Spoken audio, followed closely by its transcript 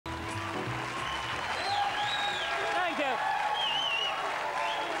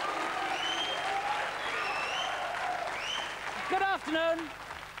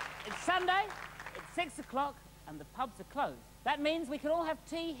Monday, it's 6 o'clock and the pubs are closed. That means we can all have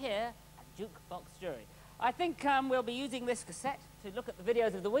tea here at Jukebox Jury. I think we'll be using this cassette to look at the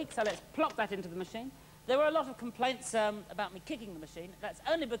videos of the week, so let's plop that into the machine. There were a lot of complaints about me kicking the machine. That's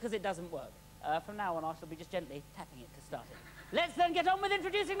only because it doesn't work. From now on, I shall be just gently tapping it to start it. Let's then get on with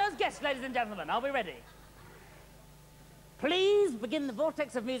introducing those guests, ladies and gentlemen. Are we ready? Please begin the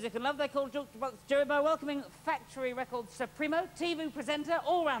vortex of music and love they call Jukebox Jury by welcoming Factory Records Supremo, TV presenter,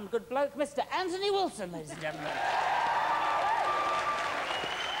 all-round good bloke, Mr. Anthony Wilson, ladies and gentlemen.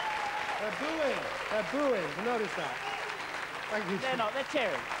 They're booing. They're booing. You notice that? Thank you. They're not. They're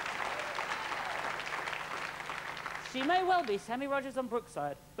cheering. She may well be Sammy Rogers on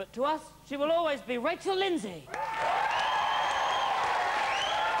Brookside, but to us, she will always be Rachel Lindsay.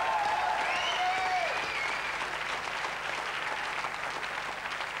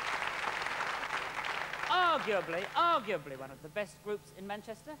 Arguably one of the best groups in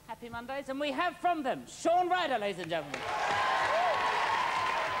Manchester, Happy Mondays, and we have from them Shaun Ryder, ladies and gentlemen.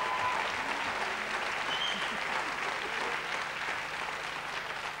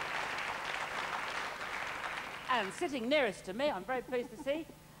 And sitting nearest to me, I'm very pleased to see,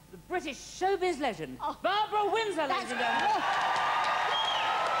 the British showbiz legend, Barbara Windsor, ladies and gentlemen.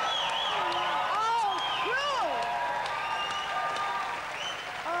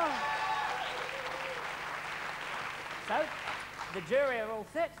 So, the jury are all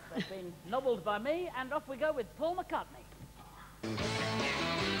set. They've been nobbled by me, and off we go with Paul McCartney.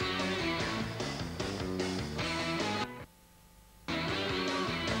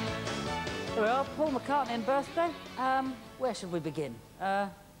 Here we are, Paul McCartney and birthday. Where should we begin?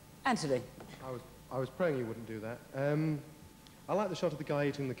 Anthony. I was praying you wouldn't do that. I like the shot of the guy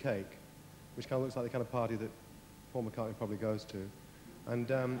eating the cake, which kind of looks like the kind of party that Paul McCartney probably goes to. And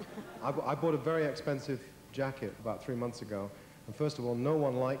I bought a very expensive jacket about 3 months ago, and first of all, no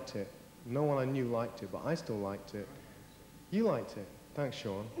one liked it. No one I knew liked it, but I still liked it. You liked it. Thanks,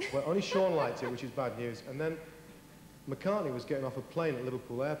 Shaun. Well, only Shaun liked it, which is bad news. And then McCartney was getting off a plane at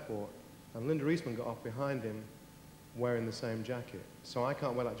Liverpool Airport, and Linda Eastman got off behind him wearing the same jacket. So I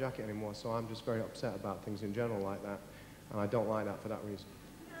can't wear that jacket anymore, so I'm just very upset about things in general like that, and I don't like that for that reason.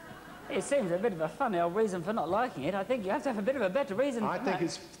 It seems a bit of a funny old reason for not liking it. I think you have to have a bit of a better reason. I think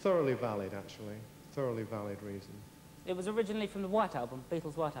it's thoroughly valid, actually. Thoroughly valid reason. It was originally from the White Album,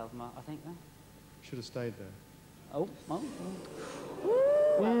 Beatles' White Album, I think, though. Should have stayed there. Oh.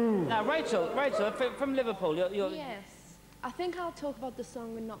 Now, Rachel, from Liverpool, you're... Yes. I think I'll talk about the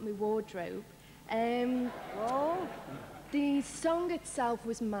song and not my wardrobe. The song itself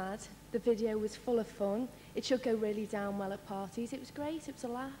was mad. The video was full of fun. It should go really down well at parties. It was great. It was a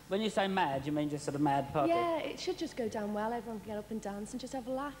laugh. When you say mad, you mean just sort of mad party? Yeah, it should just go down well. Everyone can get up and dance and just have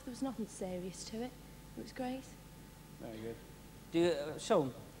a laugh. There was nothing serious to it. It was great. Very good. Do you,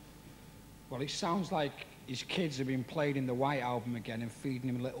 Shaun? Well, it sounds like his kids have been playing in the White Album again and feeding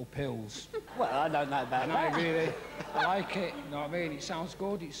him little pills. Well, I don't know about that. Really, I like it, you know what I mean? It sounds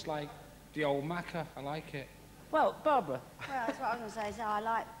good. It's like the old Macca. I like it. Well, Barbara. Well, that's what I was going to say. So I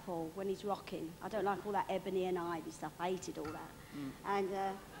like Paul when he's rocking. I don't like all that ebony and ivy stuff. I hated all that. And,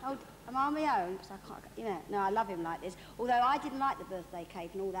 am I on my own? Because I can't, you know, no, I love him like this. Although I didn't like the birthday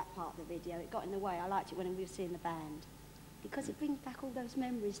cake and all that part of the video. It got in the way. I liked it when we were seeing the band. Because it brings back all those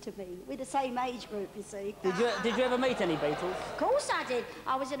memories to me. We're the same age group, you see. Did you ever meet any Beatles? Of course I did.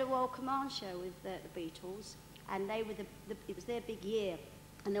 I was at a Royal Command show with the Beatles, and they were it was their big year,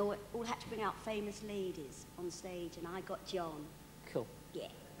 and they all had to bring out famous ladies on stage, and I got John. Cool.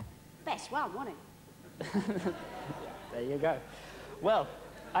 Yeah. Best one, wasn't it? There you go. Well,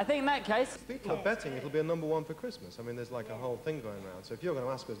 I think in that case... Speaking of betting, it'll be a #1 for Christmas. I mean, there's like a whole thing going around. So if you're going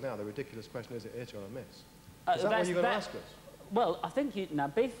to ask us now, the ridiculous question is it hit or a miss? Is that what you're going to ask us? Well, I think you... Now,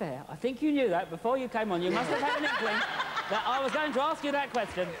 be fair. I think you knew that before you came on. You must have had an inkling that I was going to ask you that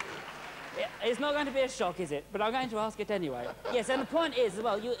question. It's not going to be a shock, is it? But I'm going to ask it anyway. Yes, and the point is,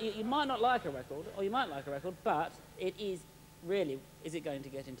 well, you might not like a record, or you might like a record, but it is really... Is it going to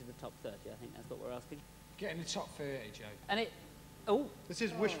get into the top 30? I think that's what we're asking. Get in the top 30, Joe. And it... Oh. This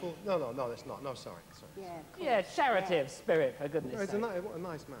is wishful... No, it's not. No, sorry. Yeah, charitative spirit, for goodness sake. What a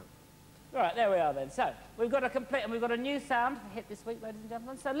nice man. All right, there we are then. So, we've got a new sound hit this week, ladies and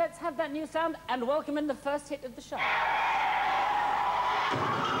gentlemen. So let's have that new sound and welcome in the first hit of the show. There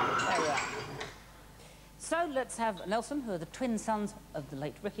we are. So let's have Nelson, who are the twin sons of the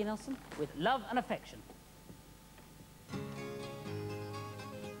late Ricky Nelson, with Love and Affection.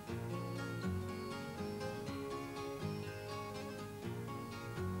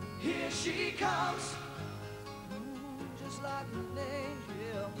 Here she comes, just like an angel.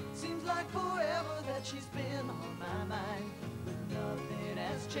 Seems like forever that she's been on my mind, but nothing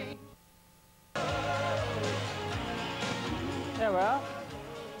has changed. There we are.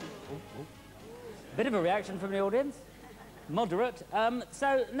 Bit of a reaction from the audience. Moderate.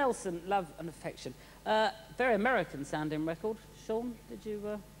 So, Nelson, Love and Affection. Very American-sounding record. Shaun, did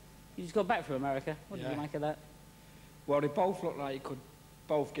you... you just got back from America. What did you make of that? Well, they both look like you could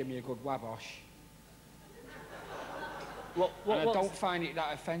both give me a good wabosh. I don't find it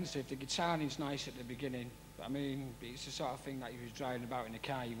that offensive. The guitaring's nice at the beginning. I mean, it's the sort of thing that if you was driving about in a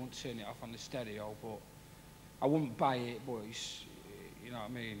car, you wouldn't turn it off on the stereo, but I wouldn't buy it, but it's, you know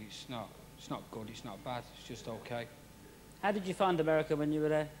what I mean, it's not good, it's not bad, it's just okay. How did you find America when you were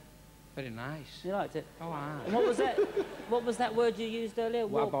there? Very nice. You liked it? Oh, wow. And what was that? What was that word you used earlier?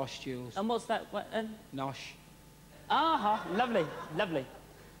 Wabosh, Jules. And what's that? Nosh. Aha, lovely, lovely.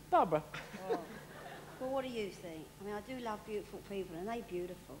 Barbara. Oh. Well, what do you think? I mean, I do love beautiful people, and they're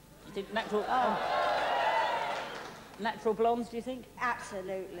beautiful. You think natural... natural blondes, do you think?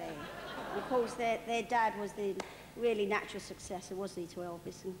 Absolutely. Of course, their dad was the really natural successor, wasn't he, to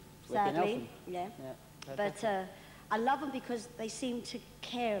Elvis? And sadly, yeah. But I love them because they seem to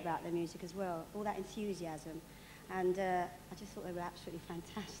care about their music as well, all that enthusiasm. And I just thought they were absolutely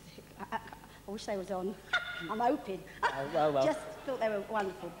fantastic. I wish they was on. I'm hoping. Well. Just thought they were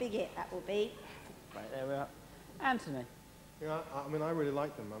wonderful. Big hit, that will be. Right, there we are. Anthony. Yeah, I mean, I really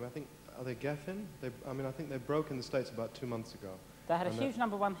like them. I mean, I think, are they Geffen? I think they broke in the States about 2 months ago. They had a huge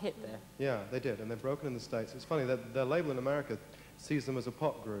 #1 hit there. Yeah, they did, and they've broken in the States. It's funny, that their label in America sees them as a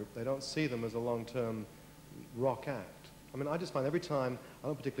pop group. They don't see them as a long-term rock act. I mean, I just find every time, I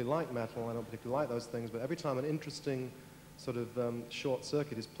don't particularly like metal, I don't particularly like those things, but every time an interesting sort of short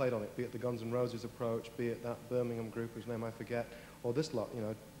circuit is played on it, be it the Guns N' Roses approach, be it that Birmingham group whose name I forget, or this lot, you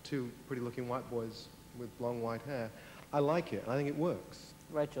know, 2 pretty-looking white boys with long white hair, I like it, and I think it works.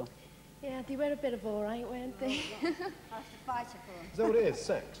 Rachel. Yeah, they were a bit of all right, weren't they? I was the fighter for them. Is that what it is,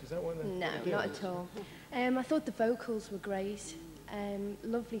 sex? Is that what the No, deal not is? at all. I thought the vocals were great.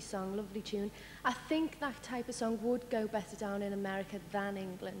 Lovely song, lovely tune. I think that type of song would go better down in America than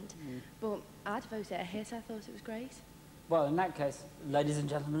England, but I'd vote it a hit. I thought it was great. Well, in that case, ladies and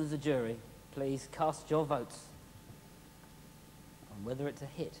gentlemen of the jury, please cast your votes on whether it's a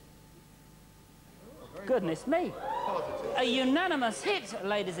hit. Goodness me. Positive. A unanimous hit,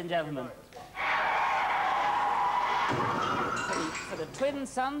 ladies and gentlemen. For the twin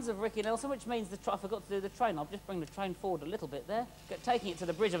sons of Ricky Nelson, which means I forgot to do the train. I'll just bring the train forward a little bit there. Taking it to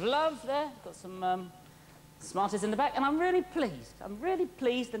the Bridge of Love there. Got some smarties in the back, and I'm really pleased. I'm really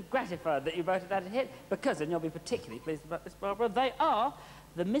pleased and gratified that you voted that a hit, because, and you'll be particularly pleased about this, Barbara, they are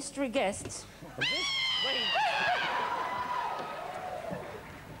the mystery guests of this week.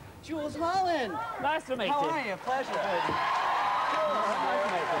 Jules Holland. Nice to meet you. How are you? Pleasure. Nice to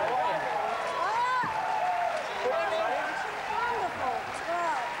meet you.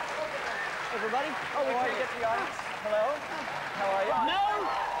 Everybody? Oh, we couldn't get to the audience. Hello? How are you?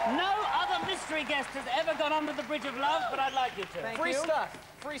 No other mystery guest has ever gone under the Bridge of Love, but I'd like you to. Thank Free you. stuff.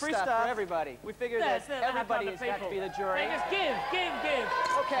 Free stuff for everybody. We figured that everybody has got to be the jury. They just give.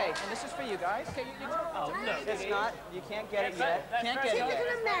 Okay, and this is for you guys. Okay, Oh, no. it's not. You can't get it yet. Can't get it yet.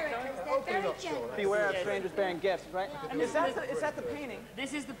 Typical Americans, they're very generous. Beware of strangers bearing gifts, right? Is that the painting?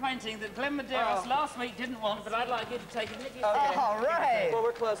 This is the painting that Glenn Medeiros last week didn't want, but I'd like you to take it. Okay. All right. Well,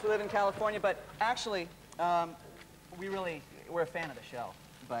 we're close. We live in California, but actually, we're a fan of the show.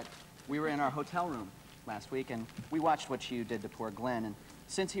 But we were in our hotel room last week, and we watched what you did to poor Glenn, and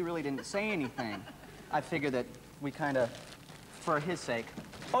since he really didn't say anything, I figured that we kind of, for his sake,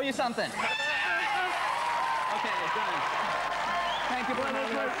 owe you something. Okay, done. Thank you, Glenn.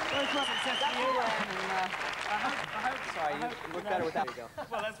 Sorry, you look better without you.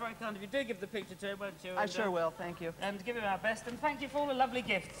 Well, that's very kind of you. Do give the picture to him, won't you? I sure will, thank you. And give him our best, and thank you for all the lovely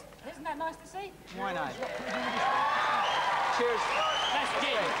gifts. Isn't that nice to see? Why not? Cheers. That's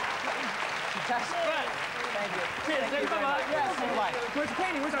gin. Right. Thank you. Cheers. Thank you very much. Yes, bye. Where's the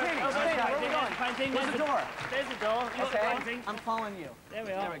painting? Where's the painting? Where's the painting? Where are we going? Painting. Where's the door? There's the door. You've got the Okay, painting. I'm following you. There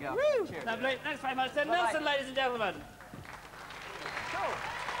we are. There we go. Woo! Cheers. Lovely. Thanks very much. So, Bye-bye. Nelson, ladies and gentlemen.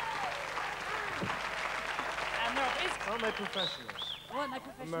 And there is... Aren't they professionals? Weren't they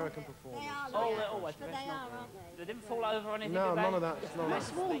professional? American They performers. are, Oh, they're always but they professional. are, aren't they? They didn't fall over or anything, No, did they? none of that. None of that.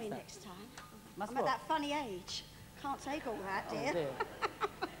 Must warn me next time. Must I'm at what? that funny age. Can't take all that, Oh, dear. dear.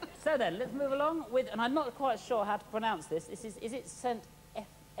 So then, let's move along with, and I'm not quite sure how to pronounce this. Is it Saint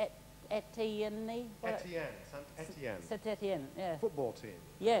Etienne? Etienne, Saint Etienne. Saint Etienne, yeah. Football team.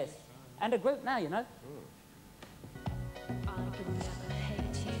 Yes. And a group now, you know. I can never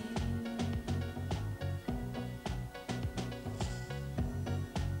hate you.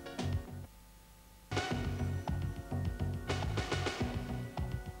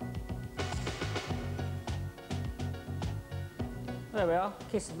 there we are,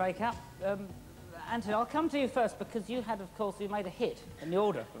 kiss and make out. Anthony, I'll come to you first because you had, of course, you made a hit in the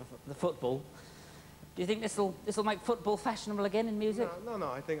order of the football. Do you think this will make football fashionable again in music?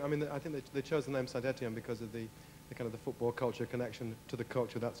 No. I think they chose the name Saint Etienne because of the kind of the football culture connection to the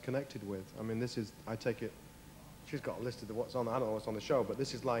culture that's connected with. I mean, this is, I take it, she's got a list of what's on. I don't know what's on the show, but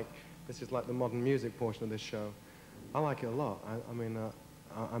this is like the modern music portion of this show. I like it a lot. I mean,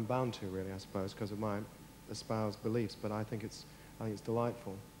 I'm bound to really, I suppose, because of my espoused beliefs. But I think it's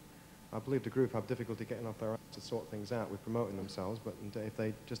delightful. I believe the group have difficulty getting off their ass to sort things out with promoting themselves, but if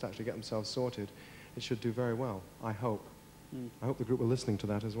they just actually get themselves sorted, it should do very well, I hope. I hope the group were listening to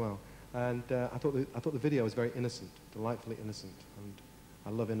that as well. And I thought the video was very innocent, delightfully innocent, and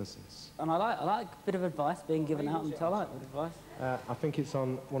I love innocence. And I like a bit of advice being given out, and I like good advice. I think it's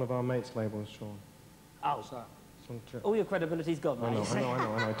on one of our mates' labels, Shaun. Oh, what's that? All your credibility's gone, mate. I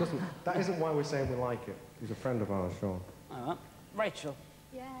know. That isn't why we're saying we like it. He's a friend of ours, Shaun. All right. Rachel.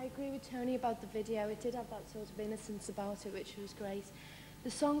 Yeah, I agree with Tony about the video. It did have that sort of innocence about it, which was great.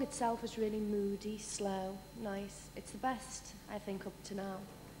 The song itself was really moody, slow, nice. It's the best, I think, up to now.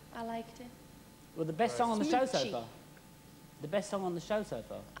 I liked it. Well, the best song on the show so far? The best song on the show so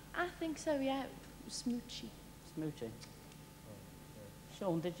far? I think so, yeah. Smoochy. Smoochy.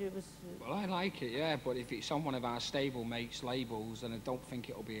 Shaun, did you? Well, I like it, yeah, but if it's on one of our stable mates' labels, then I don't think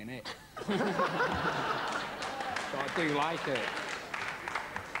it'll be in it. But I do like it.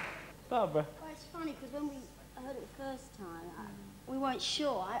 Barbara. Well, it's funny, because when we heard it the first time, we weren't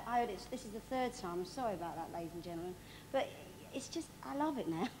sure. I heard it, this is the third time. I'm sorry about that, ladies and gentlemen. But it's just, I love it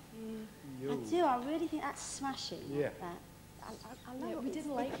now. I do, I really think that's smashing. Yeah. I love it. We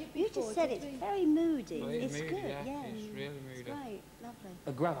didn't like it You before, just said it's very moody. Very it's moody, good, yeah. It's really moody. It's great, lovely.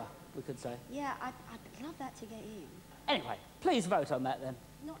 A grubber, we could say. Yeah, I'd love that to get in. Anyway, please vote on that then.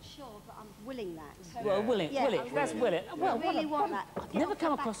 Not sure, but I'm willing that. Well, will it? Yeah, Will it? I That's will. will it. Well, I really want that. I've never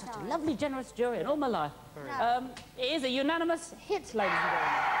come across such a lovely, generous jury in all my life. It is a unanimous hit, ladies and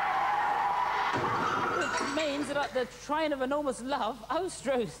gentlemen. Which means that the train of enormous love, oh,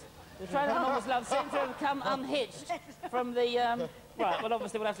 Struth, the train of enormous love seems to have come unhitched from the... Right, well,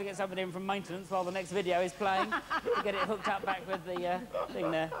 obviously we'll have to get somebody in from maintenance while the next video is playing to get it hooked up back with the thing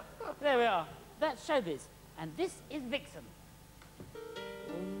there. There we are. That's Showbiz. And this is Vixen.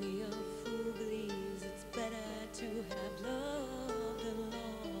 Only a fool believes it's better to have loved alone.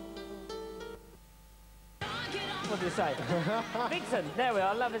 What do you say? Vixen, there we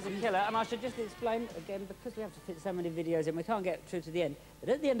are, Love is a Killer. And I should just explain, again, because we have to fit so many videos in, we can't get through to the end. But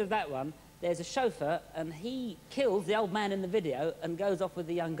at the end of that one, there's a chauffeur, and he kills the old man in the video and goes off with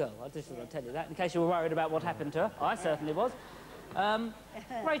the young girl. I just thought I'd tell you that, in case you were worried about what happened to her. I certainly was.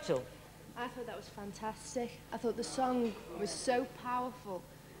 Rachel. I thought that was fantastic. I thought the song was so powerful,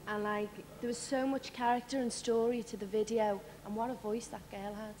 and like there was so much character and story to the video, and what a voice that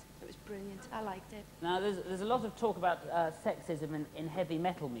girl had. It was brilliant. I liked it. Now, there's a lot of talk about sexism in heavy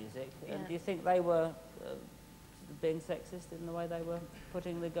metal music. Yeah. Do you think they were being sexist in the way they were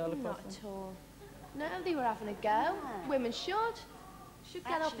putting the girl across? Not at all. No, they were having a go. Women should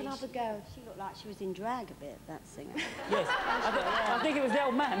get up and have a go. She looked like she was in drag a bit, that singer. Yes, I think it was the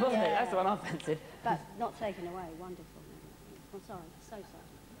old man, wasn't it? That's the one I fancied. But not taken away, wonderful. I'm sorry, so sorry.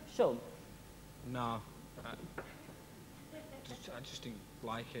 Shaun. No. I just didn't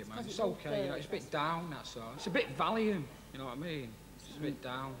like it, man. It's okay, you know, it's a bit down, that's all. It's a bit Valium, you know what I mean? It's just a bit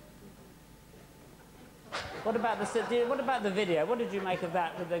down. What about the video? What did you make of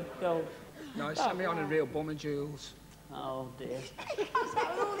that with the girl? No, it sent me on a real bummer, Jules. Oh, dear.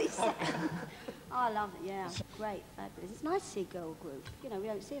 Oh, I love it, yeah. Great, fabulous. It's nice to see a girl group. You know, we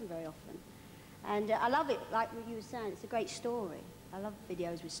don't see them very often. And I love it, like what you were saying, it's a great story. I love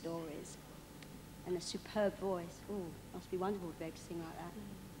videos with stories. And a superb voice. Ooh, must be wonderful to be able to sing like that.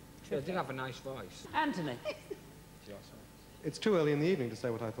 Yeah, I did have a nice voice. Anthony. It's too early in the evening to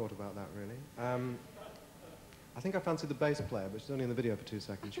say what I thought about that, really. I think I fancied the bass player, but she's only in the video for 2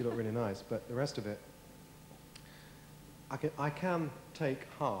 seconds. She looked really nice, but the rest of it, I can take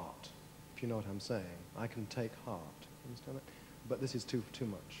heart, if you know what I'm saying. I can take heart. Understand that? But this is too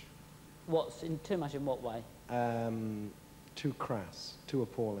much. Too much in what way? Too crass, too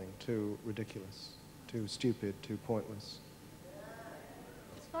appalling, too ridiculous, too stupid, too pointless.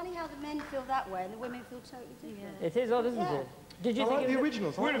 It's funny how the men feel that way and the women feel totally different. It is odd, isn't it? Did you I think like the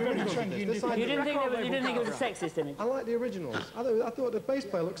originals. I like the originals. You didn't think it was a sexist image? I like the originals. I thought the bass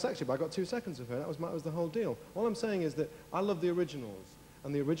player looked sexy, but I got 2 seconds of her. That was the whole deal. All I'm saying is that I love the originals.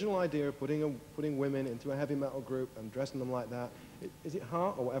 And the original idea of putting women into a heavy metal group and dressing them like that, is it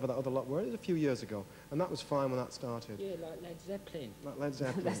Heart or whatever that other lot were? It was a few years ago, and that was fine when that started. Yeah, like Led Zeppelin. Like Led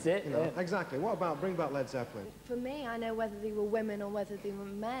Zeppelin. That's it, You know, yeah. Exactly. Bring back Led Zeppelin. For me, I know whether they were women or whether they were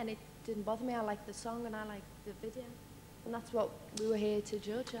men. It didn't bother me. I liked the song and I liked the video. And that's what we were here to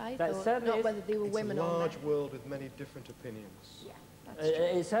judge, I That thought. certainly Not is. whether they were women It's a or men. large world with many different opinions. Yeah, that's true.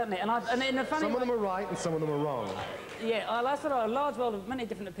 It certainly, and in a funny Some of way, them are right and some of them are wrong. yeah, I like sort of a large world of many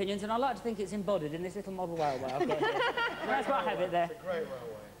different opinions, and I like to think it's embodied in this little model railway I've got here. That's why I have it there. It's a great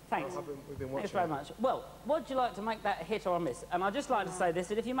railway. Thanks. We've been watching Thanks very it. much. Well, would you like to make that a hit or a miss? And I'd just like to say this,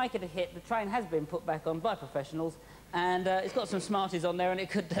 that if you make it a hit, the train has been put back on by professionals, and it's got some Smarties on there, and it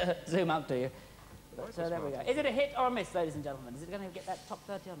could zoom up to you. So there we go. Is it a hit or a miss, ladies and gentlemen? Is it going to get that top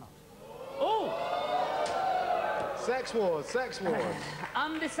 30 or not? Oh! Sex wars, sex wars.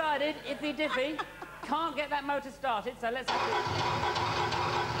 Undecided, iffy-diffy. Can't get that motor started, so let's have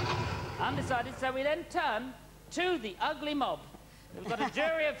it. Undecided, so we then turn to the ugly mob. We've got a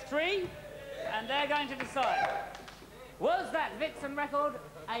jury of 3, and they're going to decide. Was that Vixen record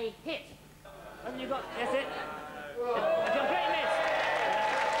a hit? Haven't you got, that's it? A complete miss.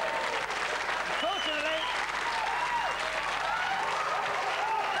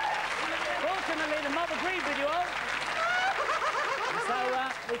 Fortunately, the mob agreed with you all. So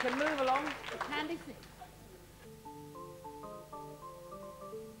we can move along to Candy Flip.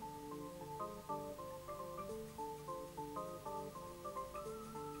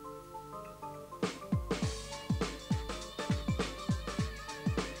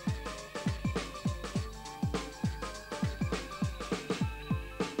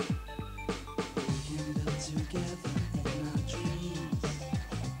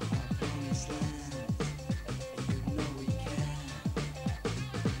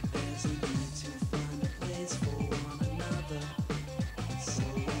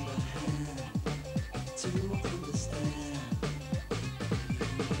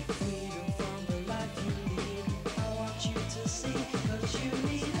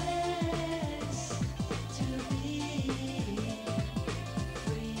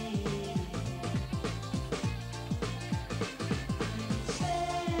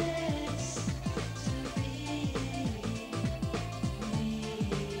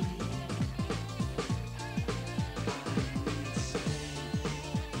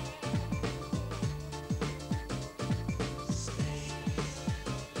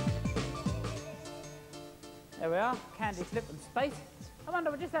 There we are, Candy Flip and Space. I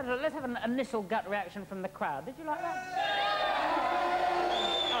wonder, let's have an initial gut reaction from the crowd. Did you like that?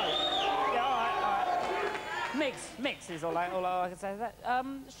 Oh, yeah, all right. Mix is all I can say to that.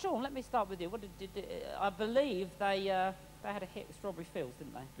 Shaun, let me start with you. What did I believe they had a hit with Strawberry Fields,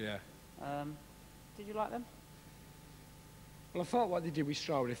 didn't they? Yeah. Did you like them? Well, I thought what they did with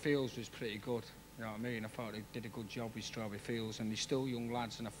Strawberry Fields was pretty good. You know what I mean? I thought they did a good job with Strawberry Fields, and they're still young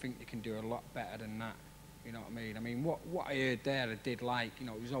lads, and I think they can do a lot better than that. You know what I mean? I mean, what I heard there, I did like. You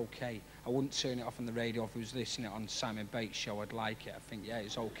know, it was okay. I wouldn't turn it off on the radio if I was listening on Simon Bates' show. I'd like it. I think, yeah,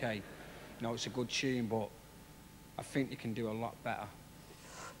 it's okay. You know, it's a good tune, but I think they can do a lot better.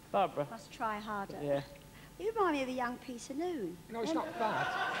 Barbara? Must try harder. Yeah. You remind me of a young piece of noon. You know, it's not bad.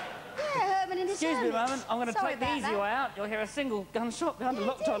 Yeah, Herman in his Excuse me a Hermits. moment. I'm going to Sorry take the about easy that. way out. You'll hear a single gunshot behind the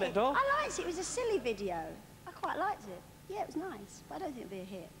locked toilet door. I liked it. It was a silly video. I quite liked it. Yeah, it was nice, but I don't think it'd be a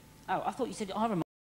hit. Oh, I thought you said I remember.